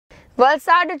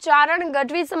વલસાડ ચારણ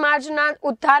ગઢવી સમાજના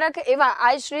ઉદ્ધારક એવા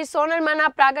આઈ શ્રી સોનલમાના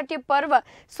પ્રાગટ્ય પર્વ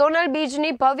સોનલ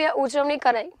બીજની ભવ્ય ઉજવણી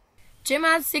કરાઈ,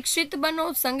 જેમાં શિક્ષિત બનો,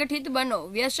 સંગઠિત બનો,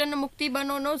 વ્યસન મુક્તિ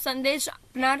બનોનો સંદેશ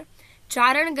આપનાર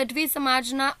ચારણ ગઢવી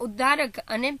સમાજના ઉદ્ધારક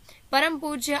અને પરમ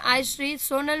પૂજ્ય આઈ શ્રી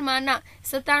સોનલમાના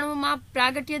 97માં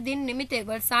પ્રાગટ્ય દિન નિમિત્તે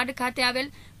વલસાડ ખાતે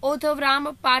આવેલ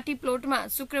ઓધવરામ પાર્ટી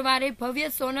પ્લોટમાં શુક્રવારે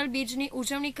ભવ્ય સોનલ બીજની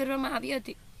ઉજવણી કરવામાં આવી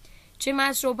હતી,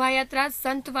 જેમાં શોભાયાત્રા,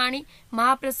 સંતવાણી,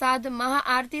 મહાપ્રસાદ,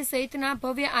 મહાઆરતી સહિતના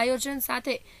ભવ્ય આયોજન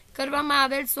સાથે કરવામાં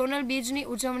આવેલ સોનલ બીજની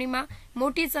ઉજવણીમાં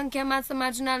મોટી સંખ્યામાં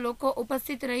સમાજના લોકો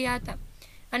ઉપસ્થિત રહ્યા હતા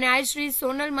અને આઈ શ્રી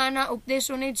સોનલમાના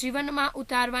ઉપદેશોને જીવનમાં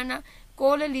ઉતારવાના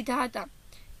કોલ લીધા હતા.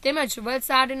 તેમજ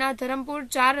વલસાડના ધરમપુર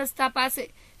 4 રસ્તા પાસે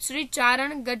શ્રી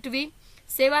ચારણ ગઢવી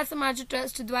સેવા સમાજ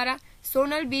ટ્રસ્ટ દ્વારા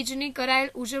સોનલ બીજની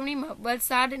કરાયેલ ઉજવણીમાં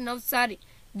વલસાડ, નવસારી,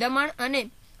 દમણ અને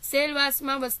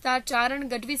સેલવાસમાં વસતા ચારણ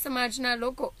ગઢવી સમાજના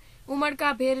લોકો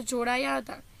ઉમળકાભેર જોડાયા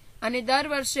હતા અને દર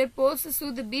વર્ષે પોષ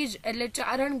સુદ બીજ એટલે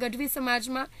ચારણ ગઢવી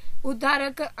સમાજમાં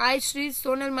ઉદ્ધારક આઈ શ્રી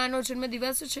સોનલમાનો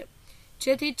જન્મદિવસ છે,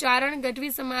 જેથી ચારણ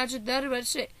ગઢવી સમાજ દર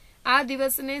વર્ષે આ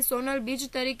દિવસને સોનલ બીજ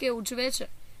તરીકે ઉજવે છે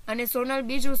અને સોનલ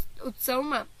બીજ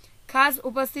ઉત્સવમાં ખાસ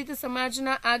ઉપસ્થિત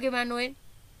સમાજના આગેવાનોએ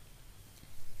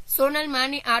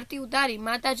સોનલમાની આરતી ઉતારી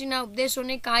માતાજીના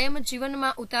ઉપદેશોને કાયમ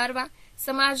જીવનમાં ઉતારવા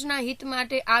સમાજના હિત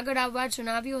માટે આગળ આવવા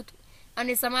જણાવ્યું હતું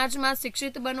અને સમાજમાં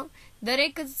શિક્ષિત બનો,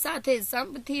 દરેક સાથે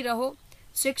સંપથી રહો.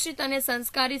 શિક્ષિત અને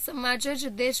સંસ્કારી સમાજ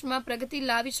જ દેશમાં પ્રગતિ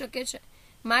લાવી શકે છે,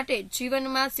 માટે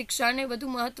જીવનમાં શિક્ષાને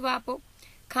વધુ મહત્વ આપો,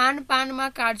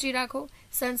 ખાનપાનમાં કાળજી રાખો,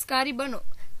 સંસ્કારી બનો.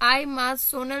 આઈ માં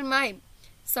સોનલમાએ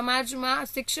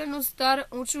સમાજમાં શિક્ષણનું સ્તર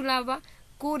ઊંચું લાવવા,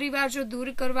 કુરિવાજો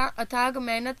દૂર કરવા અથાગ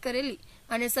મહેનત કરેલી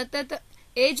અને સતત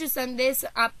એ જ સંદેશ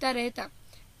આપતા રહેતા.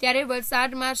 ત્યારે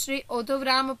વલસાડમાં શ્રી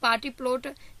ઓધવરામ પાર્ટી પ્લોટ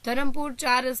ધરમપુર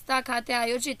 4 રસ્તા ખાતે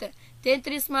આયોજિત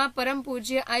 33માં પરમ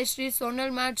પૂજ્ય આઈ શ્રી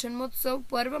સોનલમા જન્મોત્સવ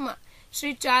પર્વમાં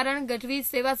શ્રી ચારણ ગઢવી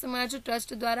સેવા સમાજ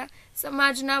ટ્રસ્ટ દ્વારા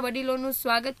સમાજના વડીલોનું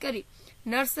સ્વાગત કરી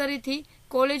નર્સરીથી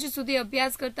કોલેજ સુધી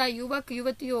અભ્યાસ કરતા યુવક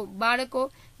યુવતીઓ, બાળકો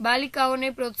બાલિકાઓને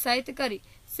પ્રોત્સાહિત કરી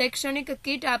શૈક્ષણિક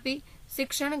કીટ આપી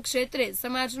શિક્ષણ ક્ષેત્રે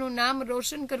સમાજનું નામ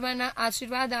રોશન કરવાના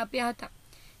આશીર્વાદ આપ્યા હતા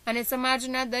અને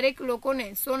સમાજના દરેક લોકોને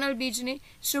સોનલ બીજની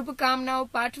શુભકામનાઓ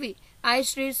પાઠવી આઈ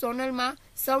શ્રી સોનલમાં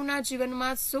સૌના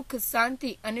જીવનમાં સુખ,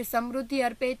 શાંતિ અને સમૃદ્ધિ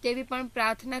અર્પે તેવી પણ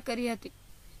પ્રાર્થના કરી હતી.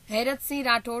 Heratsinh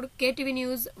Rathod, KTV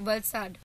news, Valsad.